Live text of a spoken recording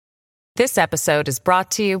This episode is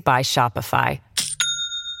brought to you by Shopify.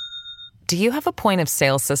 Do you have a point of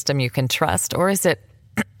sale system you can trust, or is it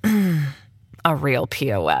a real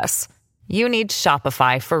POS? You need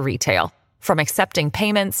Shopify for retail. From accepting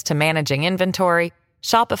payments to managing inventory,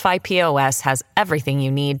 Shopify POS has everything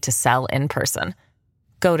you need to sell in person.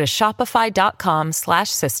 Go to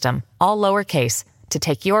shopify.com/system, all lowercase, to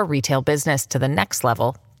take your retail business to the next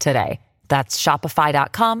level today. That's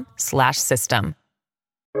shopify.com/system.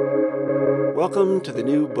 Welcome to the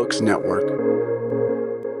New Books Network.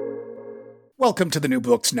 Welcome to the New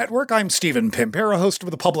Books Network. I'm Stephen Pimpera, host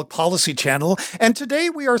of the Public Policy Channel, and today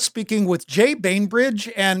we are speaking with Jay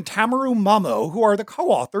Bainbridge and Tamaru Mamo, who are the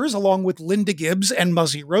co-authors, along with Linda Gibbs and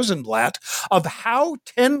Muzzy Rosenblatt, of How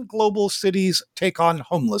 10 Global Cities Take on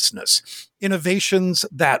Homelessness: Innovations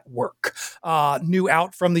That Work, new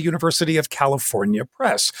out from the University of California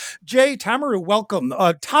Press. Jay, Tamaru, welcome.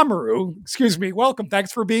 Welcome.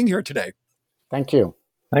 Thanks for being here today. Thank you.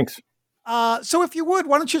 Thanks. So if you would,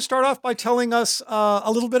 why don't you start off by telling us a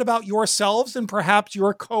little bit about yourselves and perhaps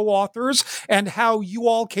your co-authors and how you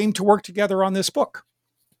all came to work together on this book?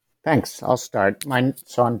 Thanks. I'll start.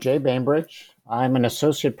 So I'm Jay Bainbridge. I'm an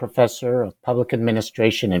associate professor of public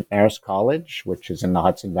administration at Marist College, which is in the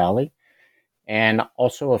Hudson Valley, and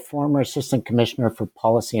also a former assistant commissioner for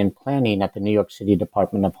policy and planning at the New York City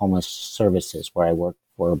Department of Homeless Services, where I worked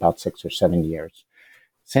for about 6 or 7 years.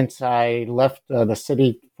 Since I left the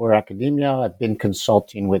city for academia, I've been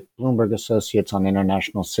consulting with Bloomberg Associates on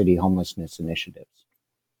international city homelessness initiatives.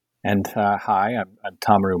 And hi, I'm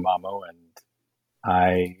Tamaru Mamo, and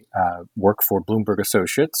I work for Bloomberg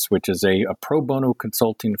Associates, which is a pro bono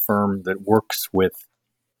consulting firm that works with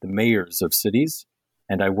the mayors of cities,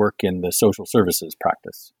 and I work in the social services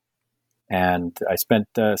practice. And I spent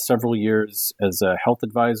several years as a health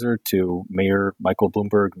advisor to Mayor Michael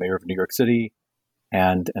Bloomberg, mayor of New York City.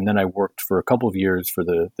 And then I worked for a couple of years for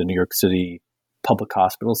the New York City public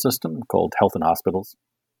hospital system called Health and Hospitals.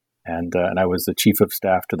 And I was the chief of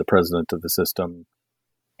staff to the president of the system.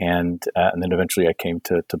 And then eventually I came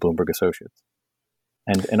to Bloomberg Associates.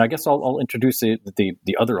 And I guess I'll introduce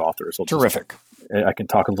the other authors. Terrific. I can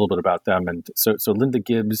talk a little bit about them. And so Linda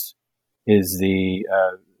Gibbs is the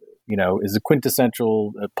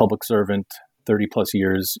quintessential public servant, 30 plus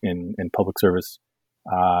years in public service.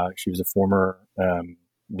 She was a former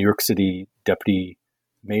New York City deputy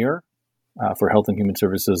mayor for Health and Human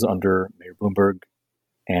Services under Mayor Bloomberg,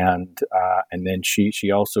 and then she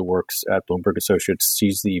also works at Bloomberg Associates.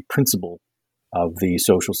 She's the principal of the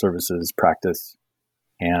social services practice,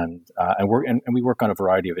 and we work on a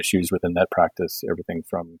variety of issues within that practice, everything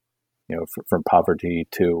from from poverty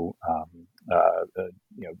to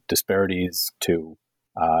disparities to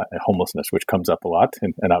homelessness, which comes up a lot,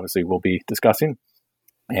 and obviously we'll be discussing.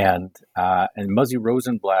 And Muzzy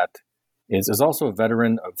Rosenblatt is also a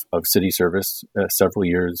veteran of city service, several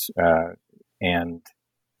years, and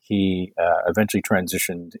he eventually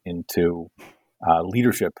transitioned into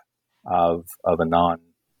leadership of a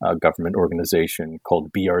non-government organization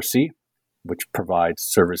called BRC, which provides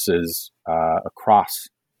services across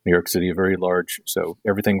New York City, very large. So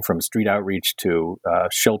everything from street outreach to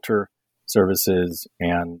shelter services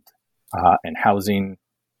and housing.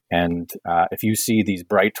 And if you see these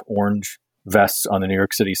bright orange vests on the New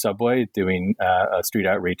York City subway doing street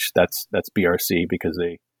outreach, that's BRC, because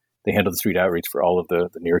they handle the street outreach for all of the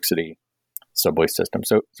New York City subway system.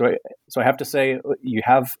 So I have to say, you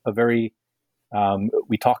have a very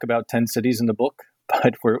we talk about 10 cities in the book,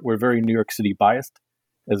 but we're very New York City biased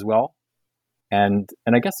as well. And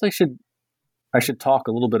I guess I should talk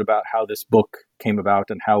a little bit about how this book came about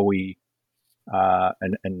and how we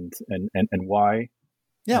and why.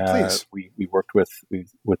 Yeah, please. We worked with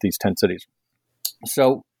these 10 cities.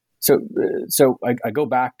 So I go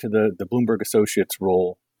back to the Bloomberg Associates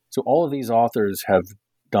role. So all of these authors have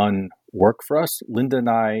done work for us. Linda and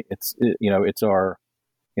I, it's our,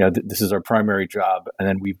 this is our primary job. And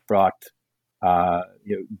then we've brought,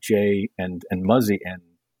 Jay and Muzzy in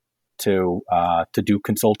to do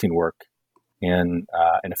consulting work in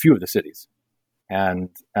a few of the cities.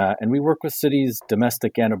 And we work with cities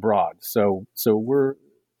domestic and abroad. So we're,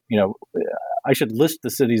 I should list the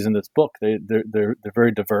cities in this book. They're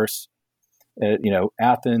very diverse.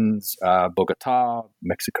 Athens, Bogota,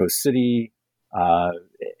 Mexico City,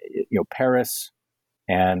 Paris,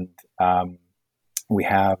 and we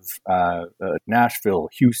have Nashville,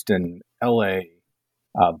 Houston, LA,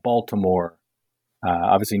 Baltimore,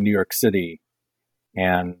 obviously New York City,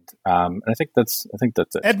 and I think that's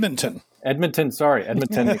it. Edmonton,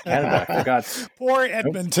 Canada. I forgot. Poor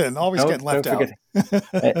Edmonton, always getting left out.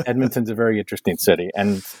 Edmonton's a very interesting city,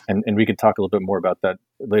 and we could talk a little bit more about that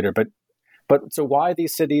later. But but so why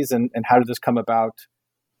these cities, and how did this come about?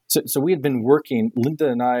 So we had been working, Linda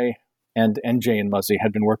and I and NJ and Muzzy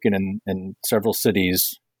had been working in several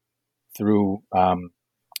cities through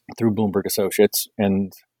Bloomberg Associates,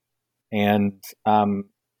 and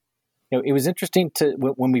it was interesting to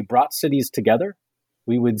when we brought cities together,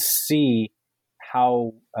 we would see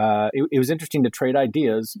how it was interesting to trade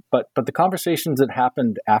ideas, but the conversations that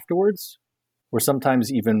happened afterwards were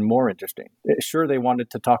sometimes even more interesting. Sure, they wanted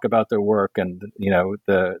to talk about their work and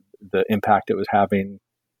the impact it was having,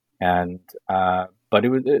 and but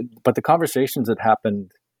the conversations that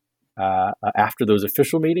happened after those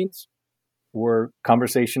official meetings were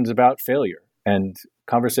conversations about failure and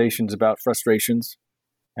conversations about frustrations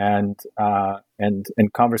and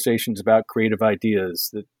conversations about creative ideas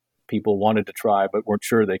that people wanted to try but weren't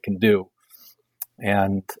sure they can do,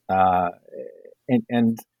 and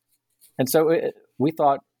so we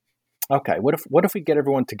thought, okay, what if we get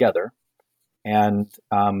everyone together, and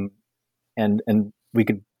we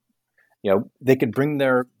could, they could bring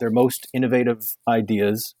their most innovative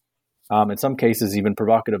ideas, in some cases even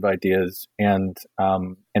provocative ideas, and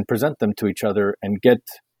present them to each other and get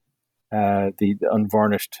the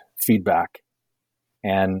unvarnished feedback,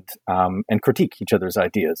 and critique each other's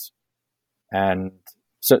ideas. And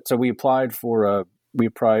so we applied for a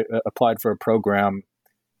program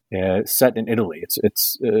set in Italy.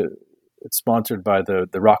 It's sponsored by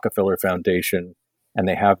the Rockefeller Foundation, and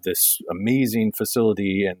they have this amazing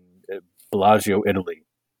facility in Bellagio, Italy,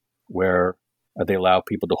 where they allow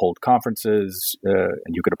people to hold conferences,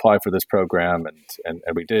 and you could apply for this program, and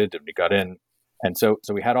we did, and we got in. And so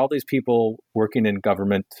we had all these people working in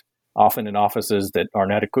government, often in offices that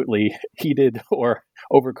aren't adequately heated or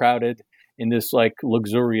overcrowded, in this like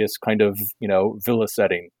luxurious kind of villa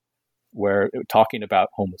setting, where talking about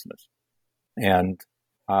homelessness. And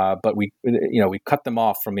but we cut them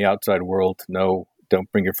off from the outside world. No, don't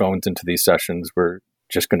bring your phones into these sessions. We're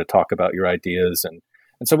just going to talk about your ideas. And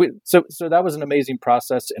so that was an amazing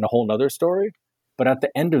process and a whole nother story. But at the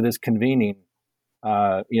end of this convening,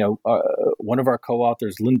 one of our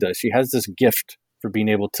co-authors, Linda, she has this gift for being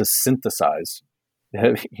able to synthesize,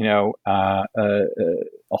 a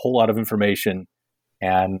whole lot of information,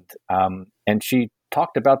 and she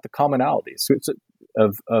talked about the commonalities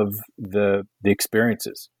of the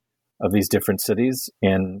experiences of these different cities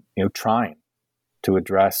in trying to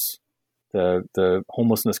address the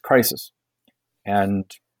homelessness crisis, and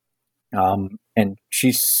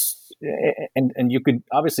she's and you could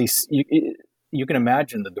obviously you can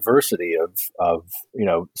imagine the diversity of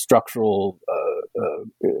structural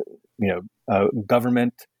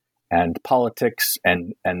government and politics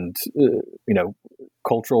and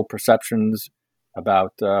cultural perceptions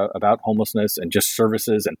about homelessness and just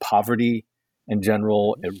services and poverty in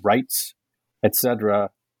general and rights, etc.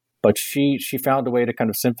 But she found a way to kind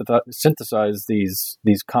of synthesize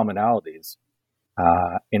these commonalities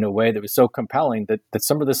in a way that was so compelling that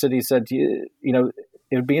some of the cities said,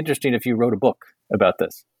 it would be interesting if you wrote a book about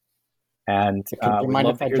this. And do you mind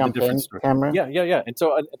if I jump in, Cameron? Yeah. And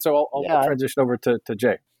so I'll transition over to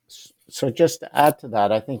Jay. So just to add to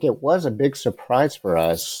that, I think it was a big surprise for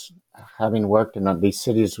us, having worked in these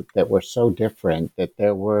cities that were so different, that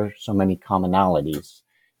there were so many commonalities.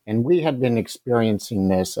 And we had been experiencing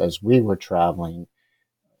this as we were traveling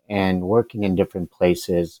and working in different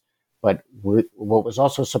places. But what was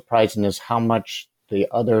also surprising is how much the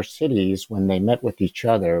other cities, when they met with each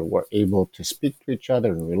other, were able to speak to each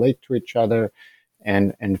other and relate to each other,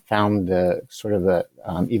 and found the sort of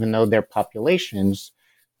even though their populations,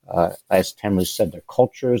 as Tamu said, their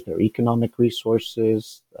cultures, their economic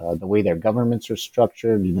resources, the way their governments are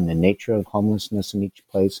structured, even the nature of homelessness in each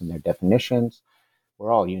place and their definitions,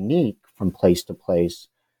 were all unique from place to place.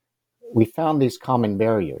 We found these common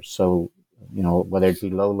barriers. So, whether it be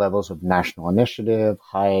low levels of national initiative,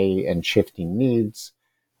 high and shifting needs,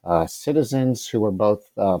 citizens who were both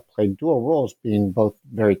played dual roles, being both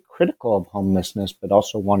very critical of homelessness, but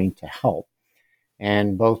also wanting to help,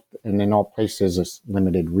 and in all places as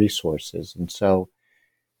limited resources. And so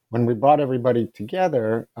when we brought everybody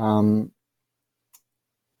together,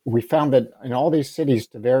 we found that in all these cities,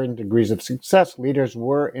 to varying degrees of success, leaders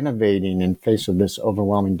were innovating in face of this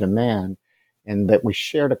overwhelming demand, and that we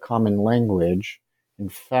shared a common language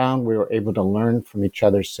and found we were able to learn from each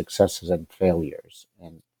other's successes and failures.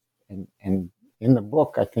 And in the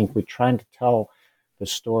book, I think we're trying to tell the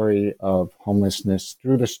story of homelessness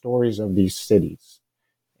through the stories of these cities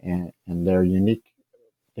and their unique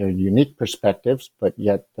perspectives, but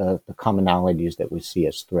yet the commonalities that we see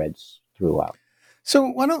as threads throughout. So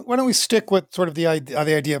why don't we stick with sort of the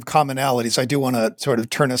idea of commonalities? I do want to sort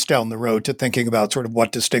of turn us down the road to thinking about sort of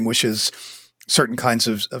what distinguishes certain kinds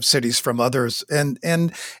of cities from others. And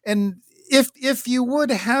if you would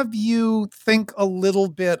have you think a little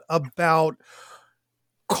bit about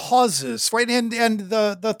causes, right? And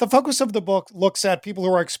the focus of the book looks at people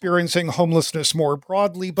who are experiencing homelessness more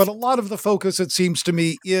broadly, but a lot of the focus, it seems to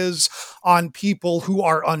me, is on people who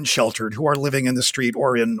are unsheltered, who are living in the street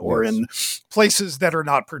or in places that are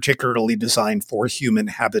not particularly designed for human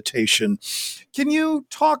habitation. Can you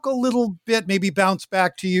talk a little bit, maybe bounce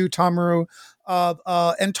back to you, Tamaru,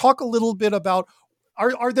 and talk a little bit about,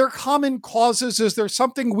 are there common causes? Is there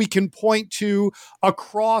something we can point to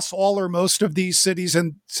across all or most of these cities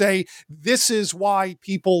and say, this is why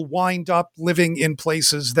people wind up living in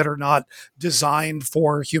places that are not designed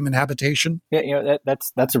for human habitation? Yeah,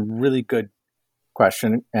 that's a really good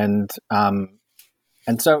question, and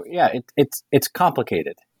so it's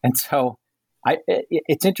complicated, and so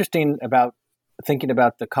it's interesting about thinking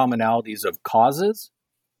about the commonalities of causes,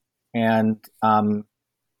 and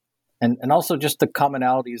also just the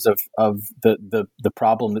commonalities of the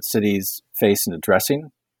problem that cities face in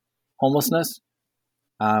addressing homelessness.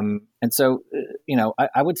 And so,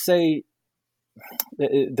 I would say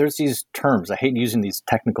there's these terms. I hate using these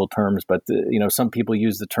technical terms, but some people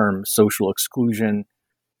use the term social exclusion,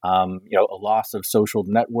 a loss of social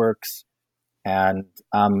networks, and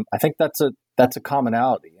I think that's a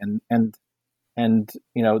commonality. And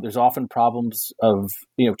there's often problems of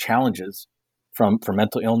challenges from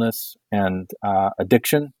mental illness and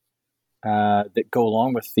addiction that go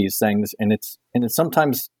along with these things, and it's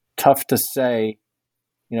sometimes tough to say,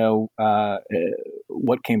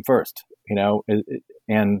 what came first, and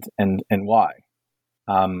why.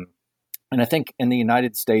 And I think in the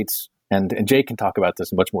United States, and Jay can talk about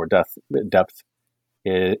this in much more depth,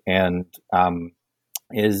 it's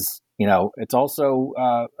also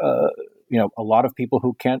a lot of people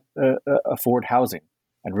who can't afford housing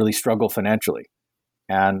and really struggle financially,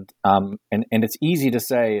 and it's easy to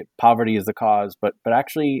say poverty is the cause, but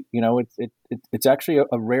actually, it's actually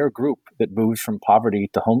a rare group that moves from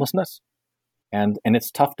poverty to homelessness, and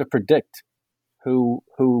it's tough to predict who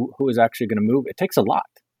is actually going to move. It takes a lot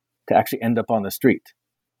to actually end up on the street,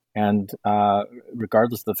 and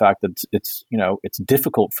regardless of the fact that it's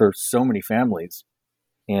difficult for so many families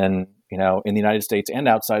in the United States and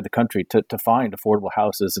outside the country to find affordable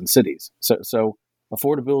houses in cities. So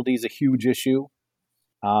affordability is a huge issue,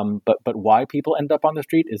 but why people end up on the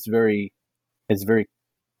street is very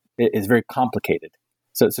complicated.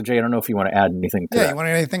 So Jay, I don't know if you want to add anything to that. Yeah, you want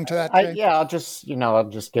anything to that, Jay? I'll just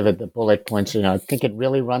give it the bullet points. I think it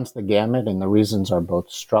really runs the gamut, and the reasons are both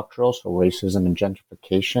structural, so racism and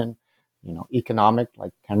gentrification, economic,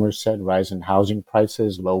 like Tamaru said, rise in housing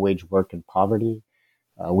prices, low wage work and poverty.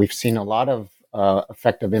 We've seen a lot of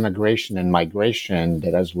effect of immigration and migration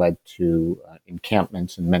that has led to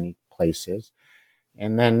encampments in many places.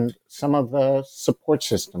 And then some of the support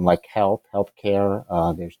system, like healthcare.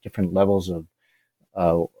 There's different levels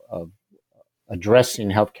of addressing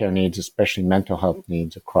healthcare needs, especially mental health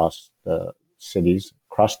needs across the cities,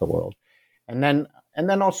 across the world. And then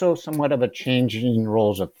also somewhat of a change in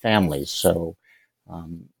roles of families. So,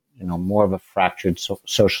 more of a fractured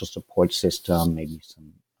social support system, maybe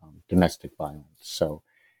some domestic violence. So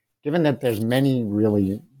given that there's many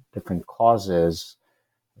really different causes,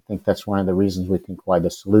 I think that's one of the reasons we think why the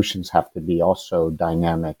solutions have to be also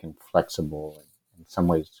dynamic and flexible and in some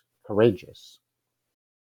ways courageous.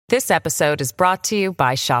 This episode is brought to you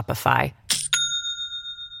by Shopify.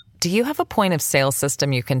 Do you have a point of sale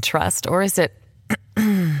system you can trust, or is it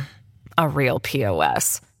a real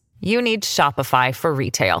POS? You need Shopify for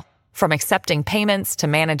retail. From accepting payments to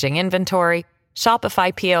managing inventory,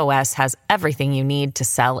 Shopify POS has everything you need to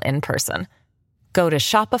sell in person. Go to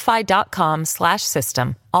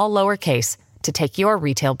shopify.com/system, all lowercase, to take your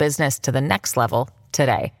retail business to the next level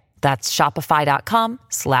today. That's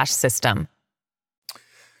shopify.com/system.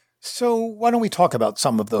 So why don't we talk about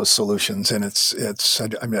some of those solutions? And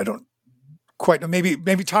I don't quite know. Maybe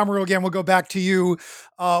Tamaru, again, we'll go back to you.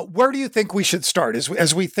 Where do you think we should start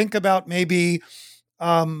as we think about maybe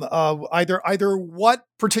either what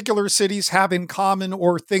particular cities have in common,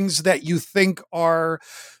 or things that you think are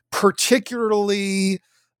particularly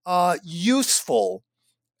useful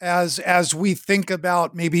as we think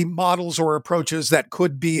about maybe models or approaches that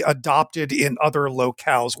could be adopted in other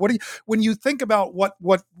locales? When you think about what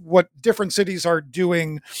different cities are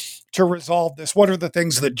doing to resolve this, what are the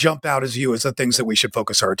things that jump out as the things that we should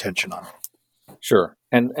focus our attention on? Sure.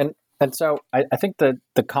 And so I think that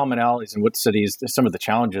the commonalities in what cities, some of the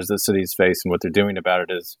challenges that cities face and what they're doing about it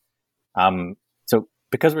is, so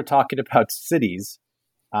because we're talking about cities,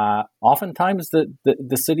 oftentimes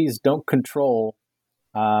the cities don't control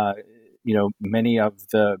many of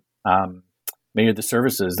the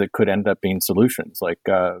services that could end up being solutions, like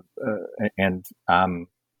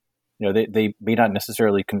they may not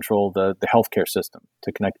necessarily control the healthcare system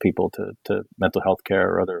to connect people to mental health care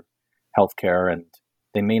or other healthcare, and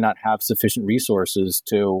they may not have sufficient resources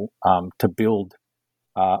to build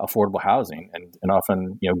affordable housing, and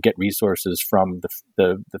often get resources from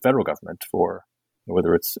the federal government for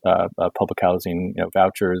whether it's public housing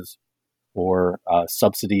vouchers or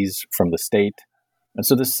subsidies from the state. And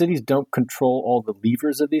so the cities don't control all the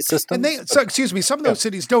levers of these systems. And some of those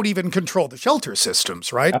cities don't even control the shelter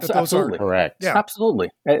systems, right? Absolutely. Correct. Yeah. Absolutely.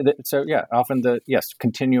 So often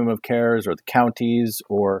continuum of cares, or the counties,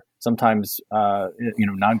 or sometimes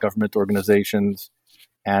non-government organizations,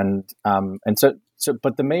 and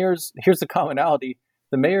but the mayors, here's the commonality: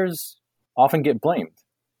 the mayors often get blamed,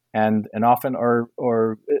 and often are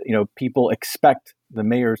people expect the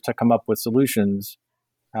mayors to come up with solutions.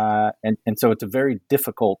 And so it's a very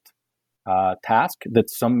difficult task that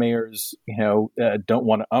some mayors, don't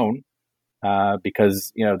want to own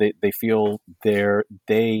because they feel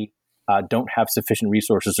they don't have sufficient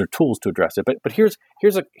resources or tools to address it. But here's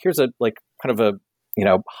a like kind of a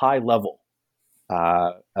high level,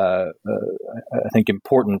 I think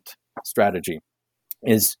important strategy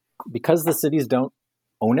is, because the cities don't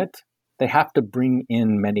own it, they have to bring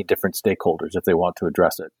in many different stakeholders if they want to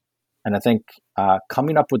address it. And I think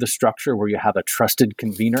coming up with a structure where you have a trusted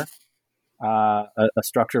convener, a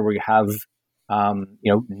structure where you have,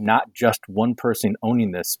 not just one person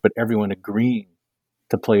owning this, but everyone agreeing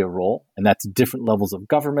to play a role, and that's different levels of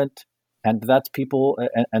government, and that's people,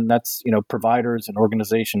 and that's providers and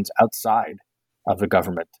organizations outside of the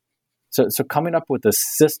government. So coming up with a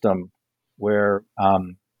system where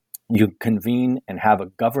you convene and have a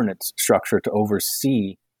governance structure to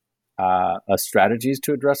oversee strategies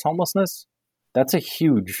to address homelessness, that's a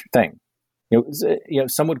huge thing.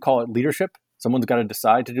 Some would call it leadership. Someone's got to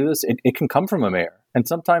decide to do this. It can come from a mayor. And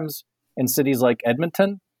sometimes in cities like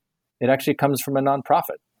Edmonton, it actually comes from a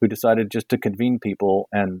nonprofit who decided just to convene people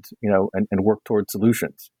and work towards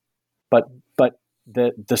solutions. But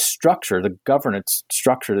the structure, the governance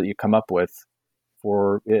structure that you come up with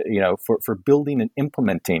for building and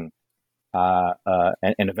implementing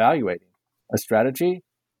and evaluating a strategy,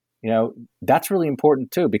 that's really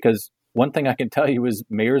important too, because one thing I can tell you is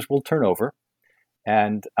mayors will turn over,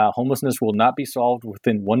 and homelessness will not be solved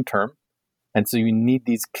within one term. And so you need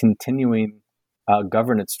these continuing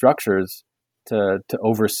governance structures to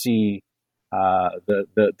oversee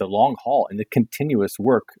the long haul and the continuous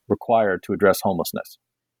work required to address homelessness.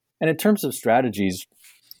 And in terms of strategies,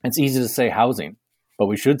 it's easy to say housing, but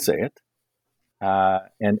we should say it.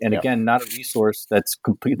 Again, not a resource that's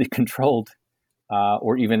completely controlled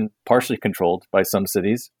or even partially controlled by some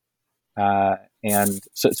cities. So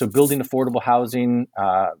building affordable housing,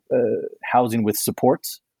 housing with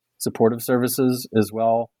supportive services as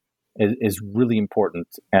well, is really important.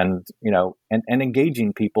 And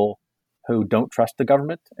engaging people who don't trust the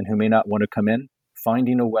government and who may not want to come in,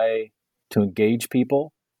 finding a way to engage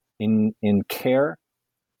people in care,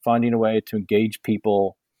 finding a way to engage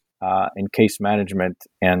people in case management,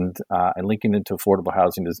 and linking into affordable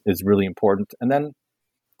housing is really important. And then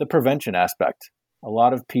the prevention aspect. A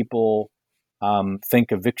lot of people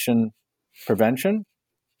think eviction prevention,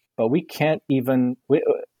 but we can't even.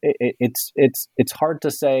 It's hard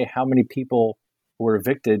to say how many people who are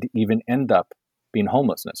evicted even end up being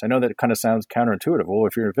homelessness. I know that it kind of sounds counterintuitive. Well,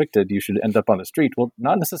 if you're evicted, you should end up on the street. Well,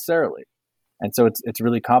 not necessarily. And so it's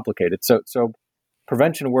really complicated. So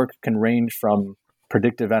prevention work can range from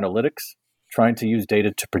predictive analytics, trying to use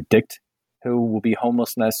data to predict who will be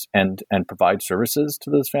homelessness and provide services to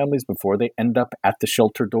those families before they end up at the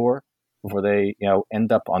shelter door, before they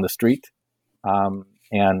end up on the street.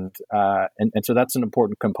 And so that's an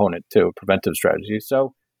important component too, preventive strategy.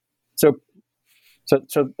 So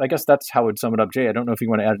I guess that's how I would sum it up. Jay, I don't know if you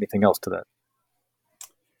want to add anything else to that.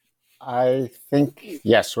 I think,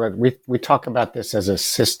 yes, we talk about this as a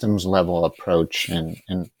systems level approach, and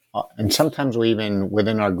sometimes we even,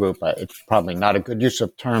 within our group, it's probably not a good use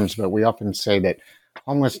of terms, but we often say that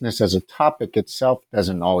homelessness as a topic itself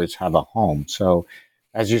doesn't always have a home. So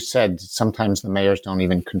as you said, sometimes the mayors don't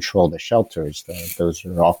even control the shelters. Those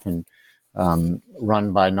are often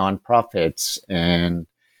run by nonprofits, and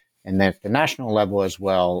at the national level as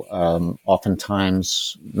well.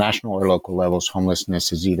 Oftentimes, national or local levels,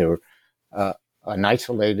 homelessness is either an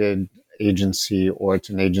isolated agency or it's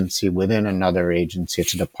an agency within another agency.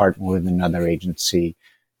 It's a department within another agency,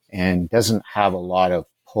 and doesn't have a lot of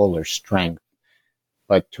pull or strength.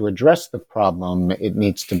 But to address the problem, it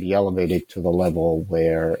needs to be elevated to the level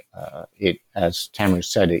where it, as Tamaru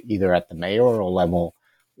said, either at the mayoral level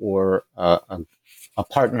or a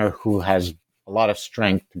partner who has a lot of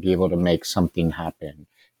strength to be able to make something happen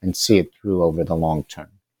and see it through over the long term.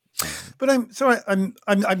 But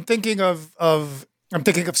I'm thinking of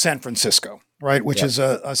San Francisco, right? Which is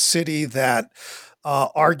a city that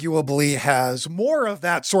arguably has more of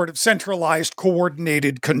that sort of centralized,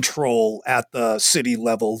 coordinated control at the city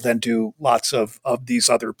level than do lots of these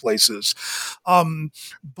other places,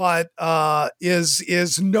 but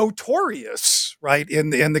is notorious, right,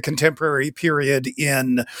 in the contemporary period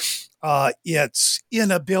in its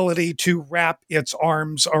inability to wrap its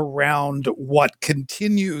arms around what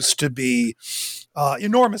continues to be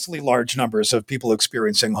enormously large numbers of people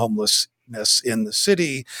experiencing homelessness in the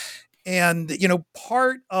city. And,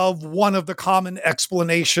 part of one of the common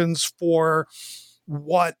explanations for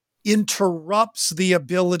what interrupts the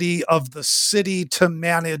ability of the city to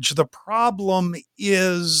manage the problem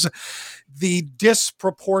is the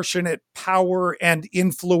disproportionate power and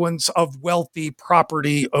influence of wealthy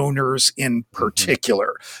property owners in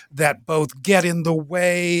particular, that both get in the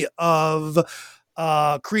way of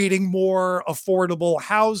creating more affordable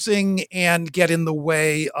housing and get in the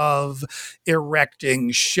way of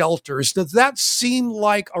erecting shelters. Does that seem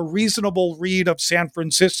like a reasonable read of San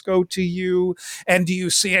Francisco to you? And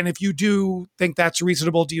if you do think that's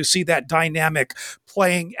reasonable, do you see that dynamic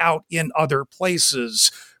playing out in other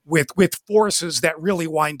places with forces that really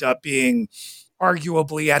wind up being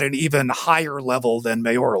arguably at an even higher level than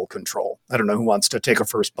mayoral control? I don't know who wants to take a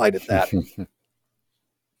first bite at that.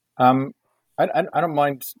 I don't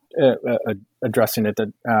mind addressing it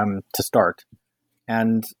to start.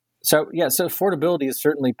 And so affordability is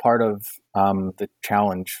certainly part of the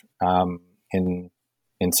challenge in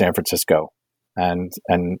San Francisco. And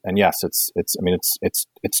yes,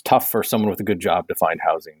 it's tough for someone with a good job to find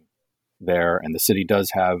housing there. And the city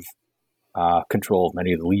does have control of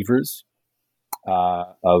many of the levers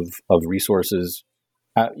of resources.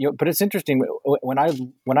 But it's interesting when I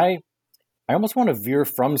almost want to veer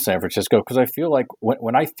from San Francisco, because I feel like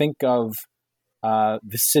when I think of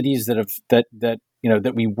the cities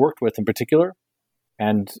that we worked with in particular,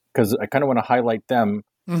 and because I kind of want to highlight them,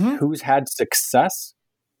 who's had success,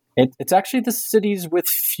 it's actually the cities with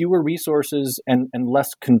fewer resources and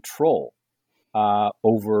less control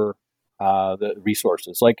over the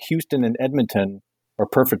resources. Like Houston and Edmonton are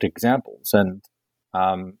perfect examples. And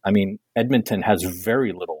Edmonton has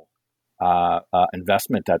very little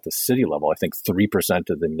investment at the city level. I think 3%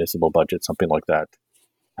 of the municipal budget, something like that,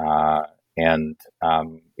 and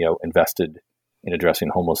invested in addressing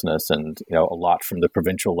homelessness, and a lot from the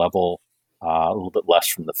provincial level, a little bit less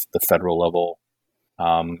from the federal level,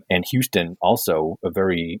 and Houston also a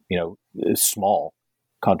very small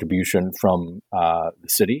contribution from the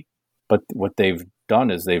city. But what they've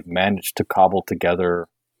done is they've managed to cobble together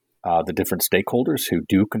the different stakeholders who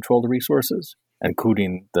do control the resources,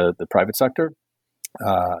 including the private sector,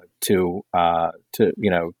 to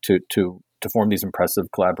form these impressive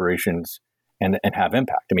collaborations and have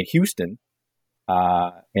impact. I mean, Houston,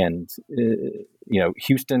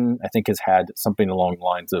 Houston, I think, has had something along the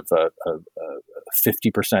lines of a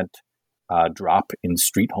 50% drop in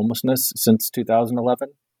street homelessness since 2011.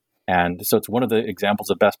 And so it's one of the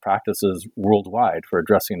examples of best practices worldwide for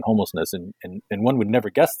addressing homelessness. And one would never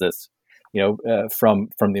guess this, from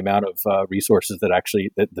the amount of resources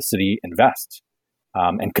that the city invests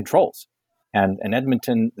and controls. And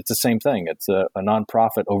Edmonton, it's the same thing. It's a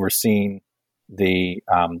nonprofit overseeing the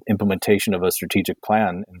implementation of a strategic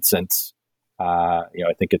plan. And since,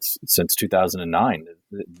 I think it's since 2009,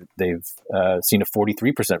 they've seen a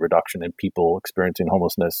 43% reduction in people experiencing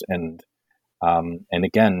homelessness. And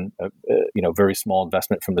again, very small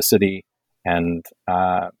investment from the city. And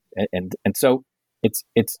so it's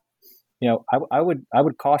I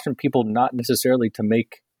would caution people not necessarily to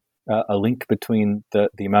make a link between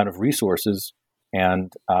the amount of resources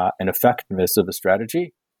and effectiveness of the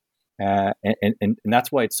strategy, and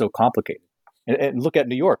that's why it's so complicated. And look at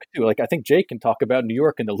New York too. Like, I think Jay can talk about New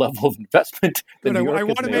York and the level of investment that New York I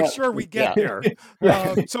want to make sure we get there.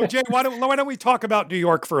 So Jay, why don't we talk about New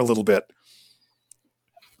York for a little bit?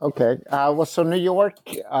 Okay. So New York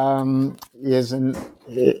is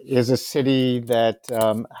a city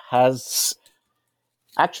that has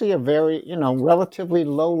actually a very, relatively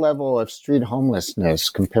low level of street homelessness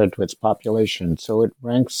compared to its population. So it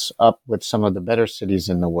ranks up with some of the better cities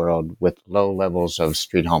in the world with low levels of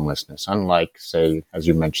street homelessness, unlike, say, as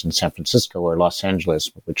you mentioned, San Francisco or Los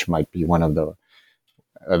Angeles, which might be one of the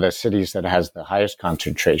cities that has the highest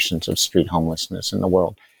concentrations of street homelessness in the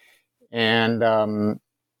world. And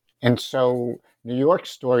so New York's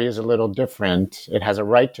story is a little different. It has a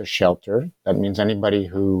right to shelter. That means anybody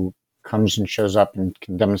who comes and shows up and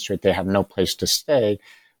can demonstrate they have no place to stay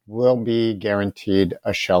will be guaranteed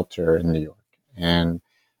a shelter in New York. And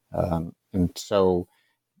so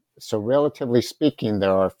relatively speaking,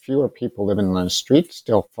 there are fewer people living on the street,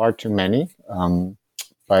 still far too many.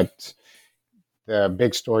 But the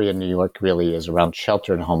big story in New York really is around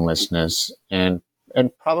shelter and homelessness, and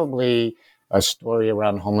probably a story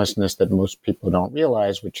around homelessness that most people don't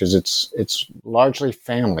realize, which is it's largely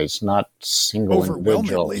families, not single individuals.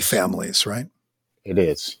 Overwhelmingly families, right? It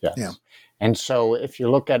is, yes. Yeah. And so if you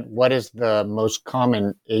look at what is the most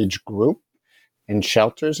common age group in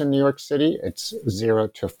shelters in New York City, it's 0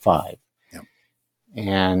 to 5. Yeah.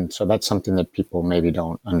 And so that's something that people maybe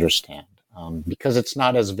don't understand because it's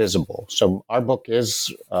not as visible. So our book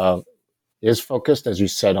is focused, as you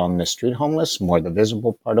said, on the street homeless, more the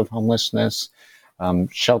visible part of homelessness.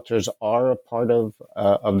 Shelters are a part of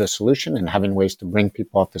the solution, and having ways to bring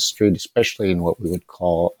people off the street, especially in what we would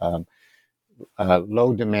call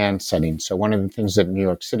low demand settings. So one of the things that New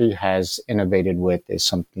York City has innovated with is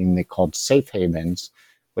something they called safe havens,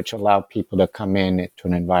 which allow people to come in to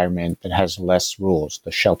an environment that has less rules.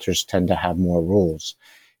 The shelters tend to have more rules,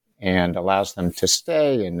 and allows them to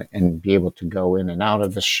stay and be able to go in and out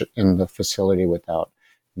of in the facility without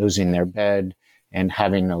losing their bed and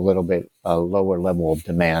having a little bit lower level of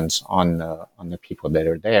demands on the people that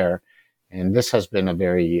are there. And this has been a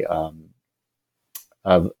very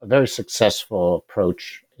successful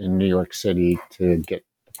approach in New York City to get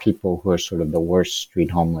the people who are sort of the worst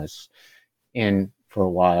street homeless in for a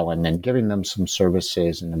while, and then giving them some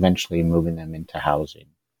services and eventually moving them into housing.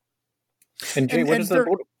 And Jay, what is the...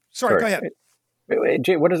 Sorry, go ahead.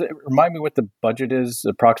 Jay, what is it? Remind me what the budget is,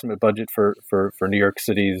 approximate budget for New York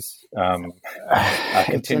City's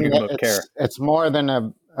continuum of care. It's more than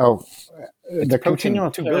the continuum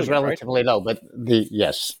of care is relatively low, but the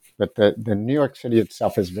New York City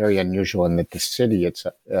itself is very unusual in that the city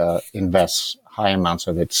invests high amounts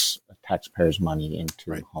of its taxpayers' money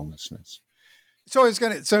into homelessness.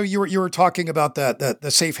 So you were talking about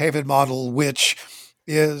the safe haven model, which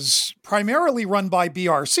is primarily run by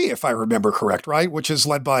BRC, if I remember correct, right? Which is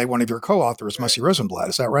led by one of your co-authors, Muzzy Rosenblatt.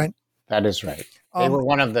 Is that right? That is right. They were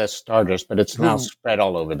one of the starters, but it's now spread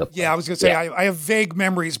all over the place. Yeah, I was going to say, I have vague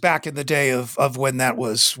memories back in the day of when that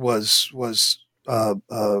was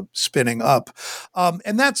spinning up.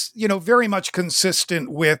 And that's, very much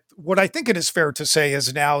consistent with what I think it is fair to say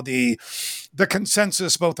is now the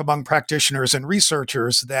consensus both among practitioners and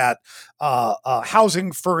researchers that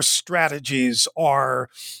housing first strategies are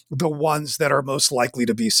the ones that are most likely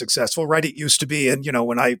to be successful, right? It used to be, and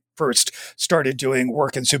when I first started doing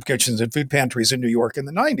work in soup kitchens and food pantries in New York in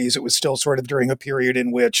the 90s, it was still sort of during a period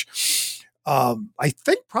in which I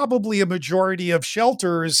think probably a majority of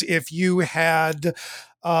shelters, if you had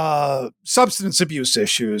substance abuse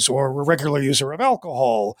issues or a regular user of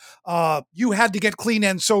alcohol, you had to get clean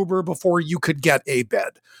and sober before you could get a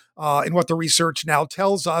bed. And what the research now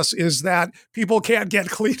tells us is that people can't get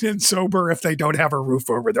clean and sober if they don't have a roof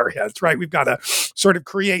over their heads, right? We've got to sort of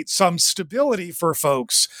create some stability for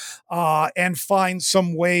folks and find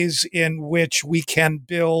some ways in which we can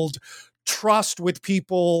build trust with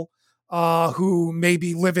people who may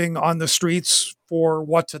be living on the streets for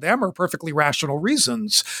what to them are perfectly rational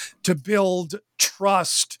reasons, to build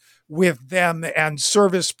trust with them and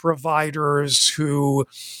service providers who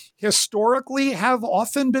historically have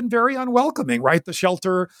often been very unwelcoming, right? The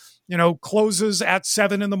shelter, closes at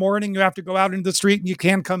 7 a.m. You have to go out into the street and you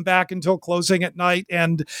can't come back until closing at night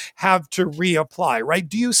and have to reapply, right?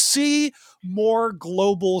 Do you see more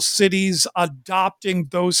global cities adopting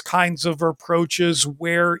those kinds of approaches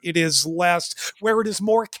where it is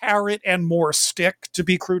more carrot and more stick, to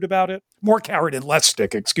be crude about it? More carrot and less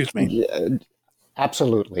stick, excuse me. Yeah,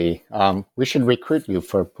 absolutely. We should recruit you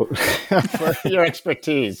for your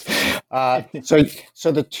expertise.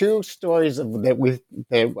 So the two stories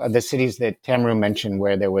the cities that Tamaru mentioned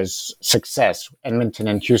where there was success, Edmonton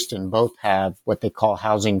and Houston, both have what they call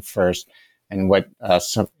housing first, and what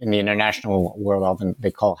in the international world often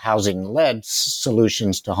they call housing-led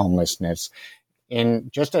solutions to homelessness.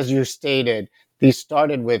 And just as you stated, these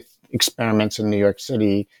started with experiments in New York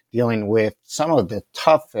City dealing with some of the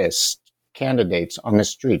toughest candidates on the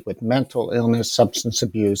street with mental illness, substance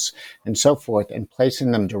abuse, and so forth, and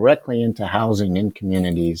placing them directly into housing in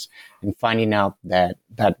communities and finding out that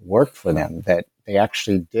that worked for them, that they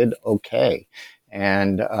actually did okay,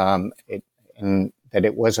 and that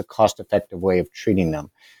it was a cost-effective way of treating them.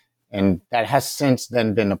 And that has since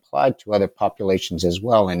then been applied to other populations as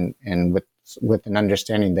well. And with with an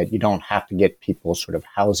understanding that you don't have to get people sort of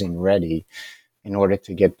housing ready in order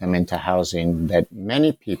to get them into housing, that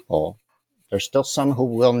many people, there's still some who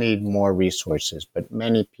will need more resources, but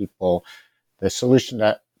many people, the solution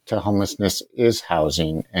to homelessness is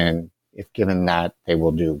housing. And if given that, they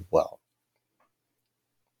will do well.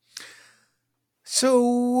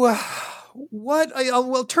 So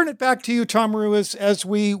we'll turn it back to you, Tamaru, as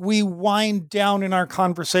we wind down in our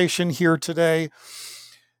conversation here today.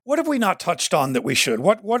 What have we not touched on that we should?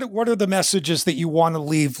 What are the messages that you want to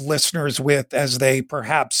leave listeners with as they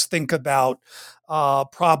perhaps think about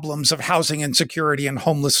problems of housing insecurity and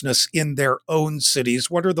homelessness in their own cities?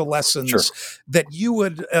 What are the lessons that you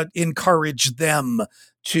would encourage them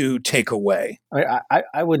to take away?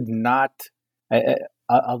 I would not,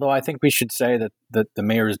 although I think we should say that the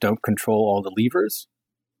mayors don't control all the levers.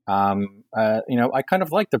 I kind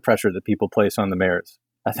of like the pressure that people place on the mayors.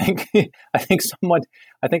 I think the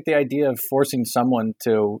idea of forcing someone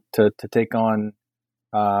to take on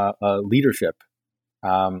leadership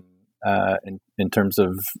in terms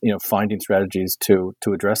of finding strategies to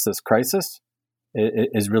address this crisis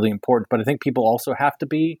is really important. But I think people also have to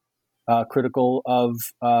be critical of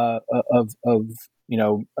the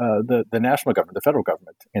national government, the federal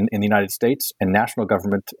government in the United States, and national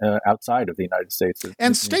government outside of the United States,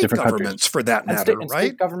 and state governments countries. For that matter, and right?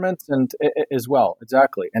 State governments and as well,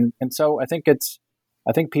 exactly. And so I think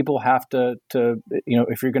people have to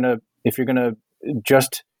if you're gonna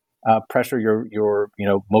just pressure your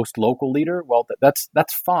most local leader, well, that's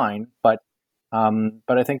fine, but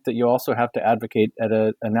I think that you also have to advocate at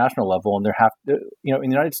a national level, and there have to, in the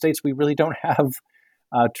United States, we really don't have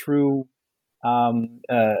true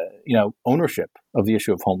ownership of the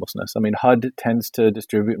issue of homelessness. I mean, HUD tends to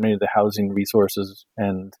distribute many of the housing resources,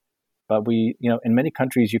 but we, in many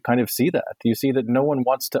countries, you kind of see that. You see that no one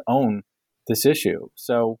wants to own this issue.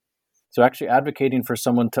 So actually advocating for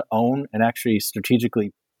someone to own and actually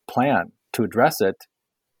strategically plan to address it,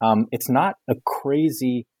 it's not a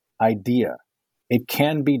crazy idea. It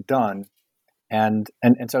can be done, and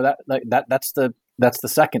so that's the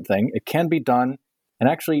second thing. It can be done, and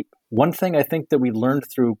actually, one thing I think that we learned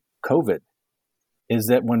through COVID is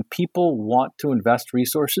that when people want to invest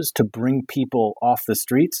resources to bring people off the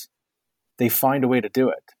streets, they find a way to do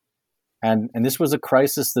it. And this was a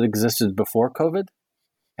crisis that existed before COVID,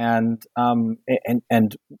 and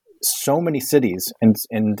so many cities and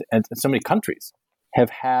so many countries have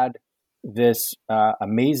had this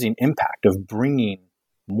amazing impact of bringing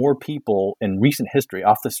more people in recent history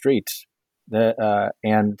off the streets,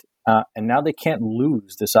 and now they can't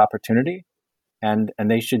lose this opportunity, and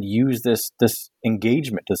they should use this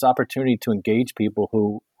engagement, this opportunity to engage people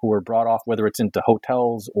who are brought off, whether it's into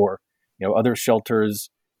hotels or other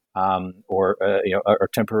shelters or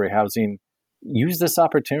temporary housing. Use this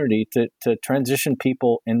opportunity to transition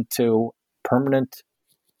people into permanent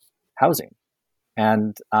housing,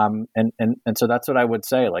 and so that's what I would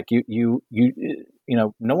say. Like you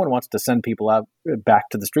no one wants to send people out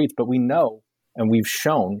back to the streets, but we know. And we've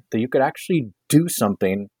shown that you could actually do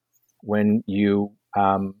something when you,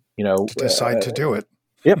 decide to do it.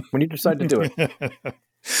 Yep, when you decide to do it.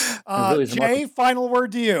 Really Jay, final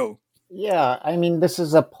word to you. Yeah, I mean, this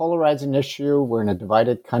is a polarizing issue. We're in a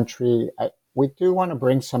divided country. We do want to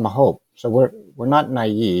bring some hope. So we're not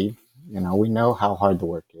naive. We know how hard the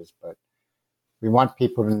work is, but we want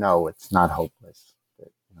people to know it's not hopeless.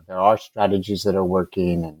 That, there are strategies that are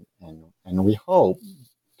working, and we hope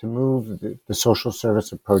to move the social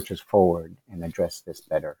service approaches forward and address this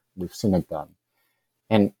better. We've seen it done.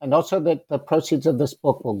 And also that the proceeds of this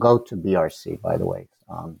book will go to BRC, by the way.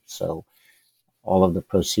 So all of the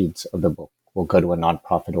proceeds of the book will go to a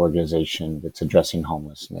nonprofit organization that's addressing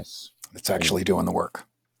homelessness. It's actually doing the work.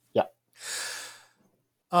 Yeah.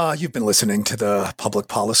 You've been listening to the Public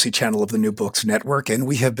Policy Channel of the New Books Network, and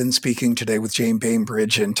we have been speaking today with Jay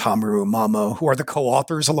Bainbridge and Tamaru Mamo, who are the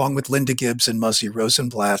co-authors, along with Linda Gibbs and Muzzy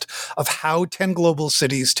Rosenblatt, of How 10 Global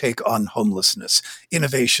Cities Take on Homelessness,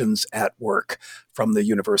 Innovations at Work, from the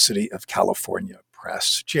University of California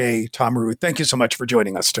Press. Jay, Tamaru, thank you so much for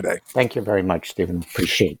joining us today. Thank you very much, Stephen.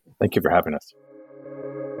 Appreciate it. Thank you for having us.